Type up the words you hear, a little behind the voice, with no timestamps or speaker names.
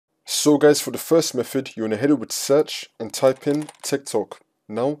So guys, for the first method, you want to head over to search and type in TikTok.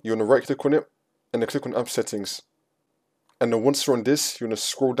 Now, you want to right click on it and then click on app settings. And then once you're on this, you want to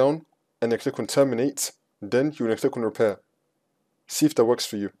scroll down and then click on terminate. Then you want to click on repair. See if that works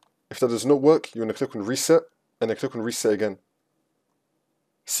for you. If that does not work, you want to click on reset and then click on reset again.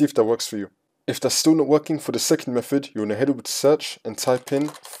 See if that works for you. If that's still not working for the second method, you want to head over to search and type in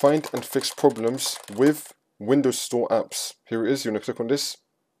find and fix problems with Windows Store apps. Here it is, you want to click on this.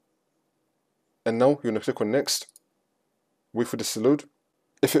 And now you want to click on next. Wait for this to load.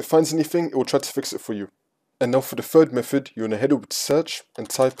 If it finds anything, it will try to fix it for you. And now for the third method, you want to head over to search and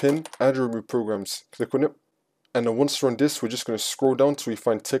type in add or remove programs. Click on it. And then once you're on this, we're just going to scroll down till we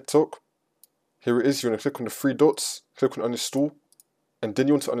find TikTok. Here it is, you want to click on the three dots, click on uninstall, and then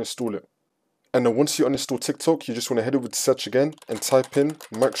you want to uninstall it. And then once you uninstall TikTok, you just want to head over to search again and type in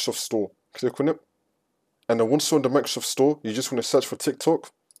Microsoft Store. Click on it. And then once you're on the Microsoft Store, you just want to search for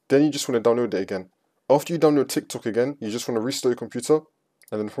TikTok. Then you just want to download it again. After you download TikTok again, you just want to restart your computer,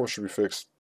 and then the problem should be fixed.